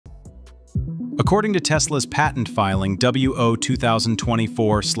According to Tesla's patent filing WO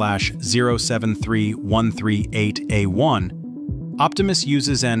 2024/073138A1, Optimus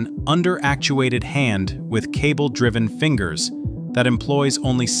uses an under-actuated hand with cable-driven fingers that employs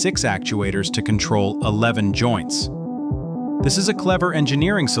only 6 actuators to control 11 joints. This is a clever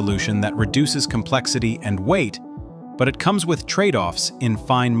engineering solution that reduces complexity and weight, but it comes with trade-offs in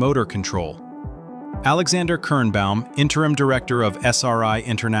fine motor control. Alexander Kernbaum, interim director of SRI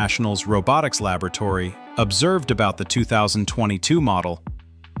International's robotics laboratory, observed about the 2022 model.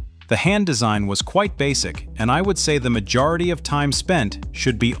 The hand design was quite basic, and I would say the majority of time spent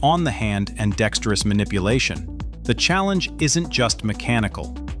should be on the hand and dexterous manipulation. The challenge isn't just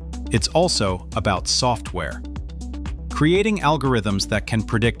mechanical. It's also about software. Creating algorithms that can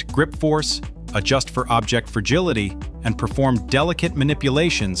predict grip force, adjust for object fragility, and perform delicate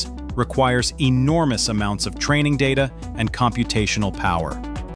manipulations requires enormous amounts of training data and computational power.